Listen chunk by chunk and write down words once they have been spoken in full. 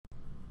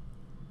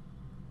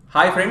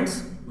Hi friends,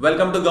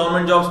 welcome to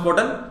Government Jobs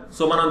Portal.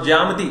 So మనం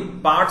జ్యామితి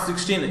part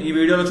 16 ఈ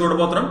వీడియోలో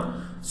చూడబోతున్నాం.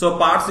 సో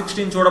పార్ట్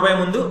 16 చూడబోయే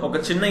ముందు ఒక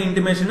చిన్న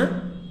ఇంటిమేషన్.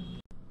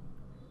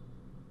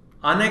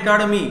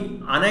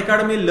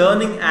 అన్అకాడమీ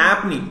లెర్నింగ్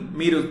యాప్ ని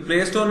మీరు ప్లే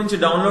స్టోర్ నుంచి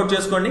డౌన్లోడ్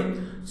చేసుకోండి.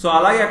 సో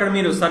అలాగే అక్కడ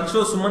మీరు సెర్చ్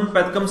లో సుమన్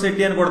పెత్కం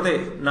శెట్టి అని కొడితే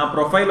నా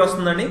ప్రొఫైల్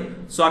వస్తుందండి.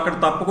 సో అక్కడ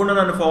తప్పకుండా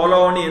నన్ను ఫాలో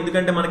అవ్వండి,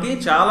 ఎందుకంటే మనకి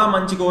చాలా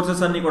మంచి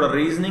కోర్సెస్ అన్ని కూడా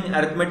రీజనింగ్,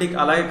 అరిథమెటిక్,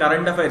 అలాగే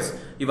కరెంట్ అఫైర్స్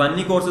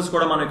ఇవన్నీ కోర్సెస్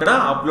కూడా మనం ఇక్కడ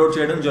అప్లోడ్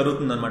చేయడం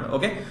జరుగుతుంది అనమాట.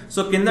 ఓకే, సో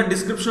కింద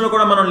డిస్క్రిప్షన్ లో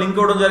కూడా మనం లింక్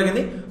ఇవ్వడం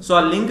జరిగింది. సో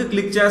ఆ లింక్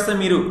క్లిక్ చేస్తే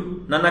మీరు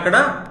నన్ను అక్కడ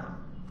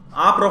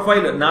ఆ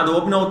ప్రొఫైల్ నాది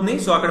ఓపెన్ అవుతుంది.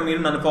 సో అక్కడ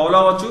మీరు నన్ను ఫాలో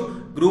అవ్వచ్చు.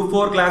 గ్రూప్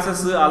 4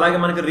 క్లాసెస్, అలాగే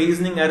మనకి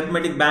రీజనింగ్,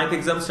 అరిథమెటిక్, బ్యాంక్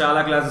ఎగ్జామ్స్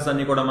చాలా క్లాసెస్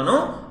అన్ని కూడా మనం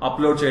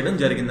అప్లోడ్ చేయడం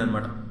జరిగింది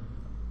అనమాట.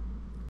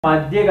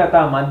 మధ్యగత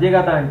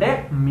అంటే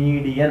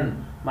మీడియన్.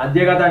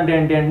 మధ్యగత అంటే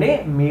ఏంటి అండి?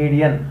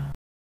 మీడియన్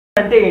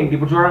అంటే ఏంటి?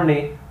 ఇప్పుడు చూడండి,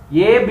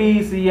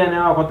 ఏబిసి అనే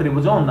ఒక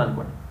త్రిభుజం ఉంది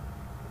అనుకోండి.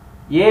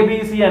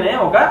 ఏబిసి అనే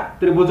ఒక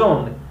త్రిభుజం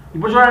ఉంది.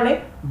 ఇప్పుడు చూడండి,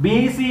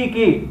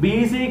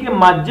 బీసీకి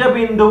మధ్య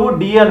బిందువు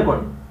డి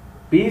అనుకోండి.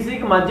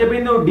 బీసీకి మధ్య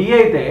బిందువు డి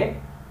అయితే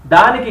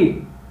దానికి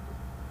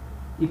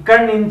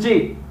ఇక్కడి నుంచి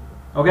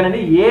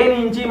ఓకేనండి, ఏ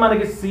నుంచి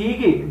మనకి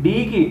సికి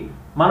డికి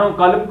మనం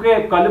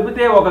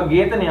కలిపితే ఒక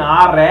గీతని,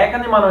 ఆ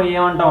రేఖని మనం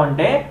ఏమంటాం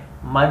అంటే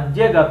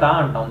మధ్యగత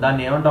అంటాం.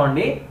 దాన్ని ఏమంటాం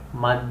అండి?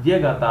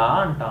 మధ్యగత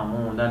అంటాము.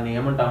 దాన్ని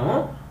ఏమంటాము?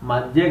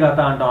 మధ్యగత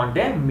అంటాం.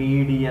 అంటే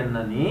మీడియన్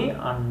అని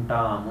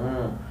అంటాము.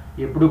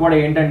 ఎప్పుడు కూడా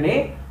ఏంటండి,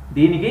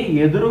 దీనికి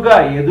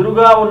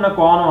ఎదురుగా ఉన్న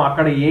కోణం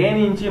అక్కడ ఏ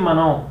నుంచి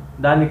మనం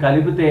దాన్ని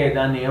కలిపితే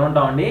దాన్ని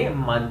ఏమంటాం అండి?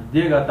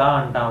 మధ్యగత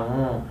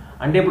అంటాము.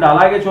 అంటే ఇప్పుడు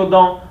అలాగే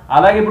చూద్దాం.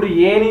 అలాగే ఇప్పుడు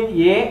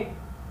ఏ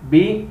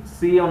బి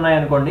సి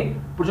ఉన్నాయనుకోండి.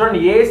 ఇప్పుడు చూడండి,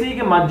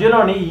 ఏసీకి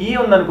మధ్యలోని ఈ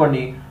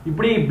ఉందనుకోండి.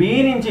 ఇప్పుడు ఈ బి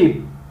నుంచి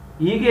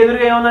ఈకి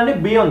ఎదురుగా ఏముందండి?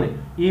 బి ఉంది.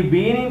 ఈ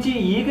బి నుంచి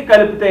ఈకి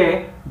కలిపితే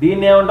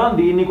దీన్ని ఏమంటాం?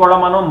 దీన్ని కూడా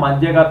మనం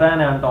మధ్యగత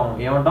అని అంటాం.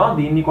 ఏమంటాం?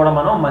 దీన్ని కూడా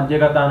మనం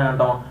మధ్యగత అని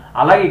అంటాం.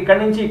 అలాగే ఇక్కడి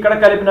నుంచి ఇక్కడ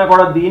కలిపినా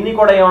కూడా దీన్ని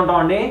కూడా ఏమంటాం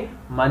అండి?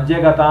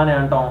 మధ్యగత అని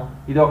అంటాం.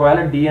 ఇది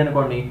ఒకవేళ డి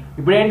అనుకోండి.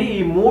 ఇప్పుడు ఏంటి,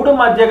 ఈ మూడు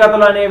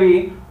మధ్యగతలు అనేవి,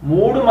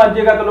 మూడు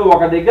మధ్యగతలు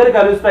ఒక దగ్గర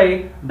కలుస్తాయి.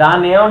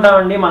 దాన్ని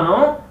ఏమంటామండి? మనం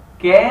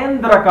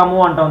కేంద్రకము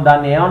అంటాం.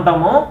 దాన్ని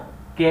ఏమంటాము?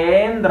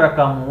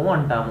 కేంద్రకము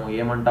అంటాము.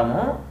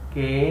 ఏమంటాము?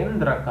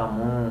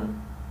 కేంద్రకము.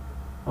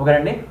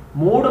 ఓకేనండి,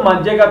 మూడు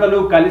మధ్యగతలు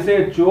కలిసే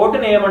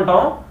చోటుని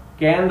ఏమంటాం?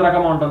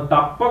 కేంద్రకం అంటాం.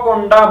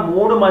 తప్పకుండా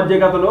మూడు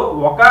మధ్యగతలు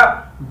ఒక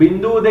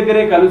బిందువు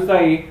దగ్గరే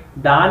కలుస్తాయి.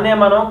 దాన్నే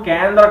మనం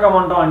కేంద్రకం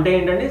అంటాం. అంటే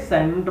ఏంటండి?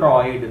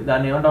 సెంట్రాయిడ్.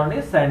 దాన్ని ఏమంటాం అండి?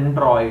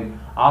 సెంట్రాయిడ్.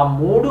 ఆ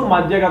మూడు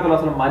మధ్యగతలు,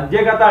 అసలు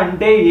మధ్యగత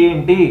అంటే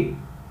ఏంటి?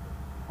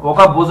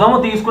 ఒక భుజము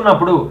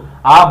తీసుకున్నప్పుడు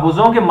ఆ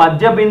భుజంకి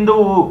మధ్య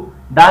బిందువు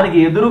దానికి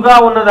ఎదురుగా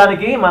ఉన్న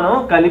దానికి మనం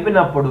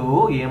కలిపినప్పుడు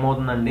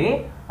ఏమవుతుందండి?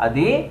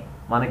 అది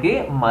మనకి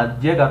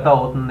మధ్యగత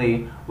అవుతుంది.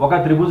 ఒక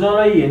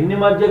త్రిభుజంలో ఎన్ని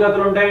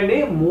మధ్యగతలు ఉంటాయండి?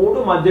 మూడు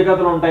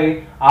మధ్యగతలు ఉంటాయి.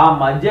 ఆ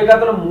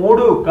మధ్యగతలు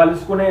మూడు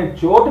కలుసుకునే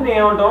చోటుని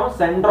ఏమంటాం?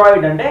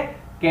 సెంట్రాయిడ్ అంటే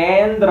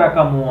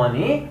కేంద్రకము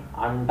అని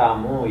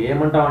అంటాము.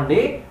 ఏమంటామండి?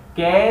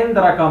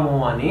 కేంద్రకము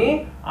అని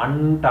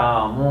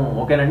అంటాము.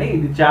 ఓకేనండి,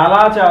 ఇది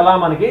చాలా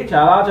మనకి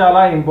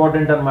చాలా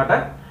ఇంపార్టెంట్ అన్నమాట.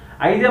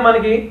 అయితే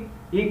మనకి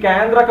ఈ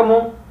కేంద్రకము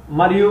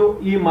మరియు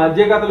ఈ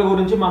మధ్యగతల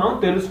గురించి మనం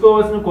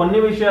తెలుసుకోవాల్సిన కొన్ని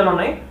విషయాలు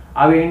ఉన్నాయి.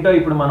 అవి ఏంటో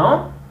ఇప్పుడు మనం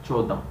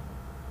చూద్దాం.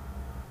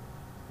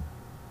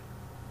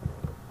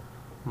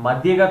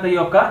 మధ్యగత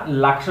యొక్క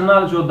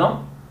లక్షణాలు చూద్దాం,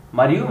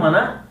 మరియు మన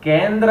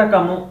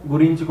కేంద్రకము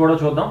గురించి కూడా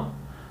చూద్దాం.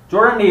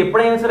 చూడండి,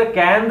 ఎప్పుడైనా సరే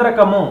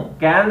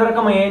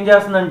కేంద్రకము ఏం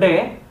చేస్తుందంటే,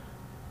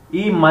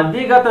 ఈ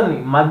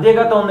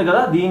మధ్యగత ఉంది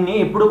కదా, దీన్ని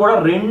ఎప్పుడు కూడా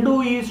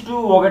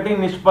 2:1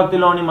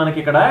 నిష్పత్తిలోని మనకి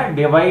ఇక్కడ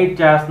డివైడ్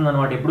చేస్తుంది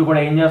అనమాట. ఎప్పుడు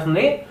కూడా ఏం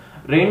చేస్తుంది?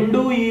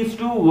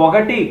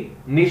 2:1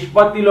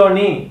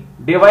 నిష్పత్తిలోని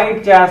డివైడ్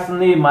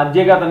చేస్తుంది.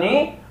 మధ్యగతని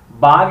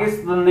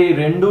భాగిస్తుంది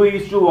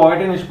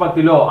 2:1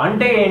 నిష్పత్తిలో.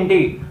 అంటే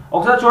ఏంటి?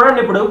 ఒకసారి చూడండి.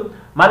 ఇప్పుడు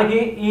మనకి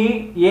ఈ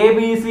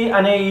ఏబిసి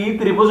అనే ఈ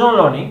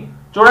త్రిభుజంలోని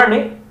చూడండి,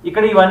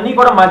 ఇక్కడ ఇవన్నీ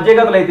కూడా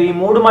మధ్యగతలు అయితే ఈ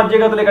మూడు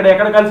మధ్యగతలు ఇక్కడ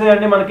ఎక్కడ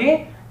కలిసాయండి? మనకి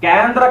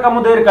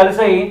కేంద్రకము దగ్గర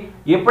కలిసాయి.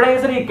 ఎప్పుడైనా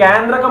సరే ఈ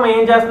కేంద్రకం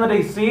ఏం చేస్తుందంటే,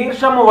 ఈ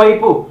శీర్షము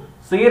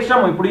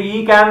ఇప్పుడు ఈ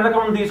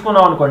కేంద్రకం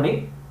తీసుకున్నాం అనుకోండి,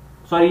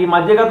 సారీ ఈ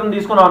మధ్యగతం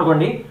తీసుకున్నాం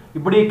అనుకోండి.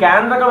 ఇప్పుడు ఈ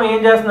కేంద్రకం ఏం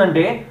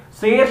చేస్తుందంటే,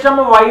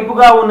 శీర్షము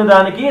వైపుగా ఉన్న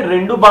దానికి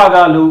 2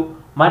 భాగాలు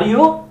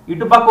మరియు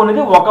ఇటుపక్క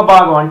ఉన్నది 1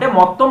 భాగం, అంటే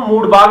మొత్తం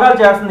 3 భాగాలు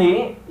చేస్తుంది.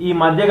 ఈ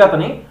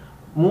మధ్యగతని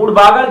 3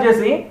 భాగాలు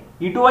చేసి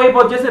ఇటువైపు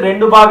వచ్చేసి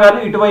 2 భాగాలు,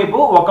 ఇటువైపు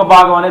 1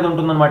 భాగం అనేది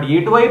ఉంటుంది అనమాట.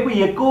 ఎటువైపు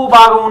ఎక్కువ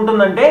భాగం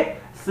ఉంటుందంటే,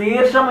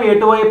 శీర్షం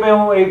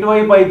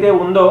ఎటువైపు అయితే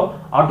ఉందో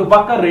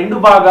అటుపక్క 2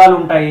 భాగాలు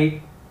ఉంటాయి,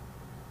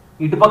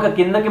 ఇటుపక్క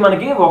కిందకి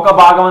మనకి 1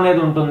 భాగం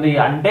అనేది ఉంటుంది.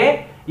 అంటే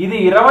ఇది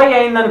 20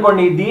 అయింది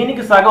అనుకోండి,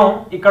 దీనికి సగం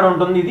ఇక్కడ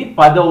ఉంటుంది, ఇది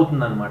 10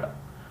 అవుతుంది అనమాట.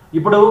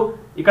 ఇప్పుడు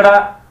ఇక్కడ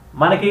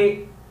మనకి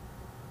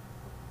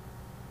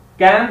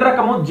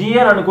కేంద్రకము జి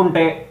అని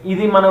అనుకుంటే,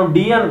 ఇది మనం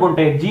డి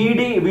అనుకుంటే,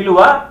 జిడి విలువ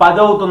 10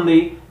 అవుతుంది.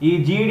 ఈ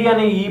జిడి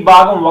అనే ఈ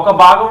భాగం 1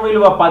 భాగం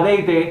విలువ 10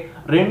 అయితే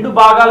 2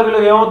 భాగాల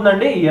విలువ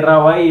ఏమవుతుందండి?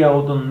 20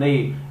 అవుతుంది.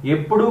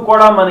 ఎప్పుడు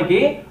కూడా మనకి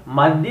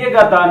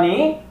మధ్యగతాన్ని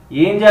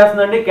ఏం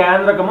చేస్తుందండి?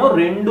 కేంద్రకము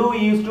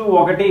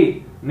 2:1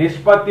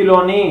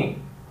 నిష్పత్తిలోని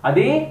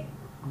అది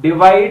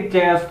డివైడ్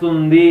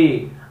చేస్తుంది.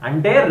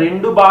 అంటే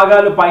రెండు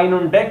భాగాలు పైన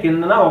ఉంటే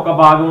కిందన ఒక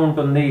భాగం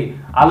ఉంటుంది.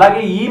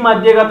 అలాగే ఈ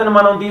మధ్యగతను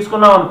మనం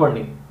తీసుకున్నాం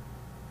అనుకోండి,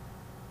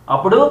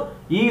 అప్పుడు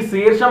ఈ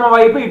శీర్షము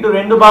వైపు ఇటు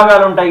రెండు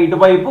భాగాలు ఉంటాయి,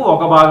 ఇటువైపు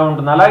ఒక భాగం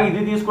ఉంటుంది. అలాగే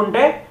ఇది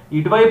తీసుకుంటే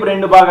ఇటువైపు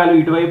రెండు భాగాలు,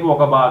 ఇటువైపు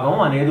ఒక భాగం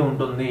అనేది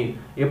ఉంటుంది.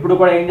 ఎప్పుడు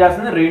కూడా ఏం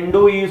చేస్తుంది,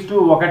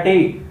 2:1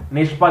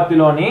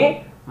 నిష్పత్తిలోని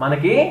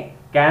మనకి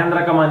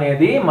కేంద్రకం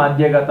అనేది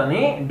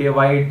మధ్యగతని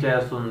డివైడ్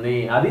చేస్తుంది.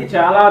 అది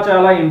చాలా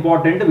చాలా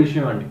ఇంపార్టెంట్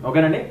విషయం అండి.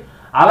 ఓకేనండి.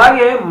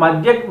 అలాగే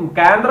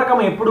కేంద్రకం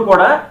ఎప్పుడు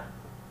కూడా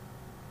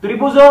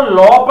త్రిభుజం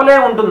లోపలే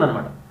ఉంటుంది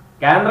అనమాట.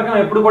 కేంద్రకం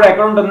ఎప్పుడు కూడా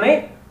ఎక్కడ ఉంటుంది,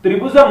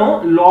 త్రిభుజము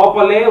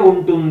లోపలే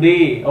ఉంటుంది.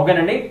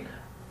 ఓకేనండి.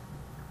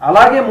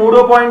 అలాగే మూడో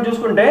పాయింట్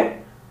చూసుకుంటే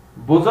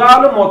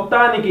భుజాలు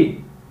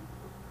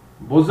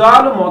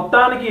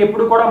మొత్తానికి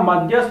ఎప్పుడు కూడా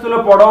మధ్యస్థుల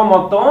పొడవు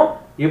మొత్తం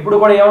ఎప్పుడు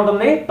కూడా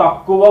ఏముంటుంది,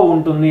 తక్కువ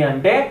ఉంటుంది.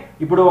 అంటే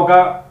ఇప్పుడు ఒక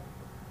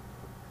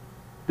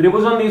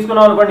త్రిభుజం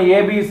తీసుకున్నాం అనుకోండి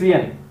ఏబిసి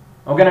అని.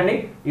 ఓకేనండి.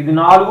 ఇది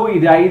 4,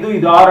 ఇది 5,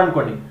 ఇది 6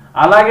 అనుకోండి.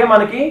 అలాగే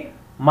మనకి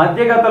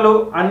మధ్యగతలు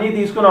అన్ని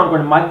తీసుకున్నాం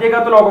అనుకోండి.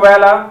 మధ్యగతలు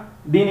ఒకవేళ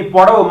దీని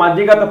పొడవు,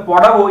 మధ్యగత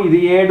పొడవు ఇది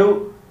 7,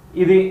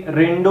 ఇది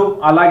 2,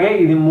 అలాగే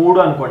ఇది 3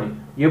 అనుకోండి.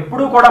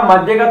 ఎప్పుడు కూడా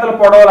మధ్యగతల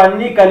పొడవులు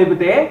అన్నీ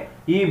కలిపితే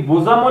ఈ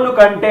భుజములు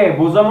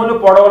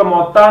పొడవులు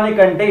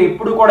మొత్తానికంటే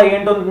ఎప్పుడు కూడా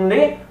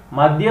ఏంటుంది,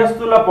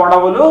 మధ్యస్థుల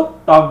పొడవులు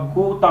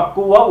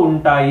తక్కువ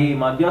ఉంటాయి.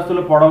 మధ్యస్థుల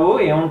పొడవు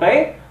ఏముంటాయి,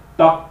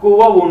 తక్కువ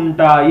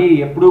ఉంటాయి.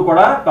 ఎప్పుడు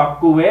కూడా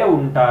తక్కువే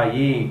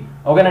ఉంటాయి.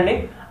 ఓకేనండి.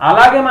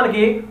 అలాగే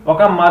మనకి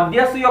ఒక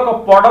మధ్యస్థు యొక్క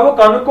పొడవు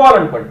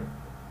కనుక్కోవాలనుకోండి,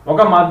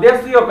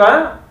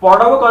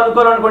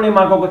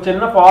 మనకు ఒక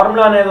చిన్న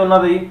ఫార్ములా అనేది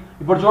ఉన్నది.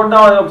 ఇప్పుడు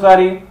చూద్దాం అది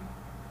ఒకసారి.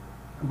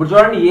 ఇప్పుడు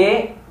చూడండి,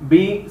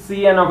 ఏబిసి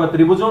అని ఒక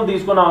త్రిభుజం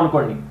తీసుకున్నాం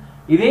అనుకోండి.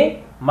 ఇది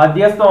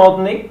మధ్యస్థం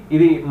అవుతుంది,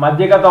 ఇది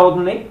మధ్యగత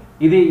అవుతుంది.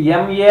 ఇది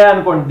ఎంఏ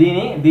అనుకోండి.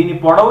 దీని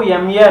పొడవు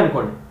ఎంఏ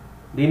అనుకోండి.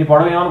 దీని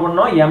పొడవు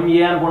ఏమనుకుంటున్నాం,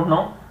 ఎంఏ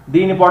అనుకుంటున్నాం.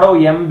 దీని పొడవు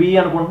ఎంబి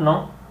అనుకుంటున్నాం.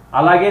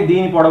 అలాగే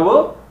దీని పొడవు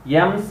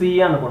ఎంసి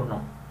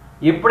అనుకుంటున్నాం.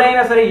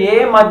 ఎప్పుడైనా సరే ఏ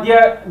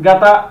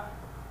మధ్యగత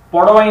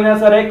పొడవైనా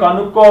సరే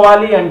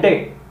కనుక్కోవాలి అంటే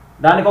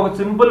దానికి ఒక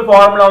సింపుల్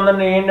ఫార్ములా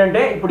ఉందండి.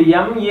 ఏంటంటే ఇప్పుడు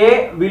ఎంఏ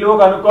విలువ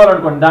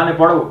కనుక్కోవాలనుకోండి, దాని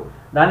పొడవు,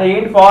 దాని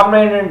ఏంటి ఫార్ములా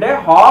ఏంటంటే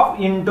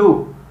 1/2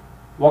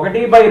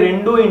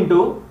 ఇంటూ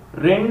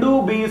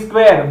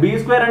 2b².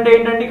 b² అంటే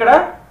ఏంటంటే ఇక్కడ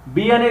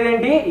బి అనేది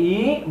ఏంటి, ఈ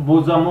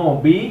భుజము.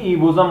 బి ఈ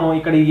భుజము,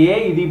 ఇక్కడ ఏ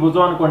ఇది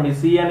భుజం అనుకోండి,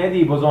 సి అనేది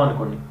ఈ భుజం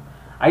అనుకోండి.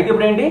 అయితే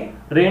ఇప్పుడు ఏంటి,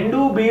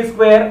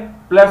 2b²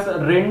 plus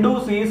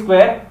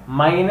 2c²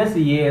 minus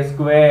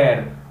a².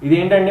 ఇది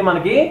ఏంటండి,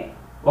 మనకి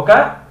ఒక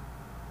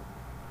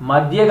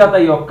మధ్యగత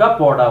యొక్క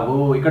పొడవు.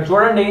 ఇక్కడ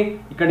చూడండి,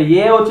 ఇక్కడ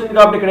ఏ వచ్చింది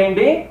కాబట్టి ఇక్కడ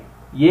ఏంటి,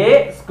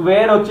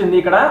 a² వచ్చింది,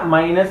 ఇక్కడ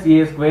మైనస్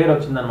a²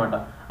 వచ్చింది అనమాట.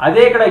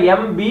 అదే ఇక్కడ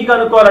ఎంబి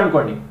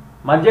కనుక్కోవాలనుకోండి,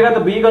 మధ్యగత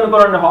బి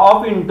కనుక్కోవాలంటే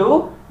 1/2 ఇంటూ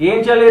ఏం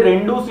చేయాలి,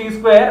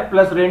 2c²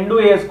 plus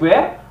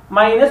 2a²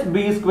 minus b²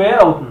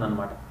 అవుతుంది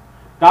అనమాట.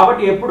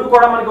 కాబట్టి ఎప్పుడు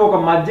కూడా మనకి ఒక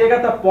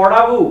మధ్యగత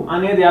పొడవు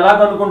అనేది ఎలా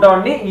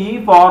కనుక్కుంటామండి, ఈ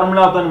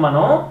ఫార్ములాతో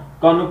మనం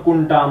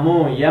కనుక్కుంటాము.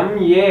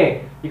 ఎంఏ,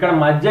 ఇక్కడ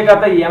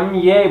మధ్యగత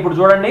ఎంఏ. ఇప్పుడు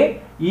చూడండి,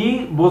 ఈ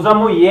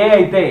భుజము ఏ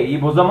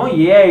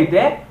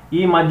అయితే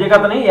ఈ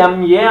మధ్యగతని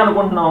ఎంఏ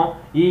అనుకుంటున్నాం.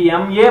 ఈ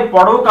ఎంఏ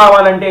పొడవు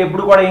కావాలంటే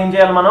ఎప్పుడు కూడా ఏం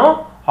చేయాలి, మనం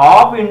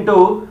 1/2 into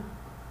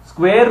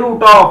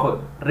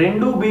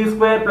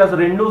 √2b² plus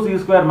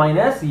 2c²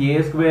 minus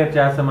a²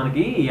 చేస్తే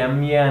మనకి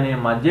ఎంఏ అనే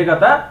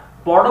మధ్యగత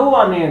పొడవు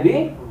అనేది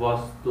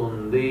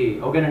వస్తుంది.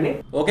 ఓకేనండి.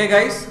 Okay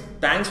guys,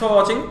 thanks for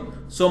watching.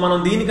 So మనం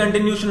దీని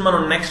కంటిన్యూషన్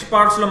మనం నెక్స్ట్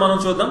పార్ట్స్ లో మనం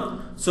చూద్దాం.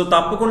 సో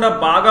తప్పకుండా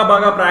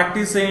బాగా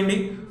ప్రాక్టీస్ చేయండి.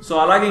 సో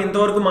అలాగే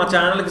ఇంతవరకు మా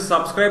ఛానల్ కి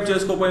సబ్స్క్రైబ్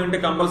చేసుకోపోయి ఉంటే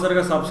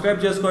కంపల్సరీగా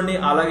సబ్స్క్రైబ్ చేసుకోండి.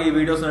 అలాగే ఈ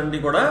వీడియోస్ అన్ని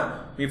కూడా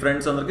మీ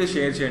ఫ్రెండ్స్ అందరికి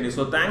షేర్ చేయండి.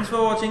 So thanks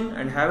for watching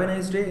and have a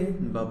nice day.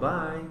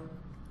 Bye.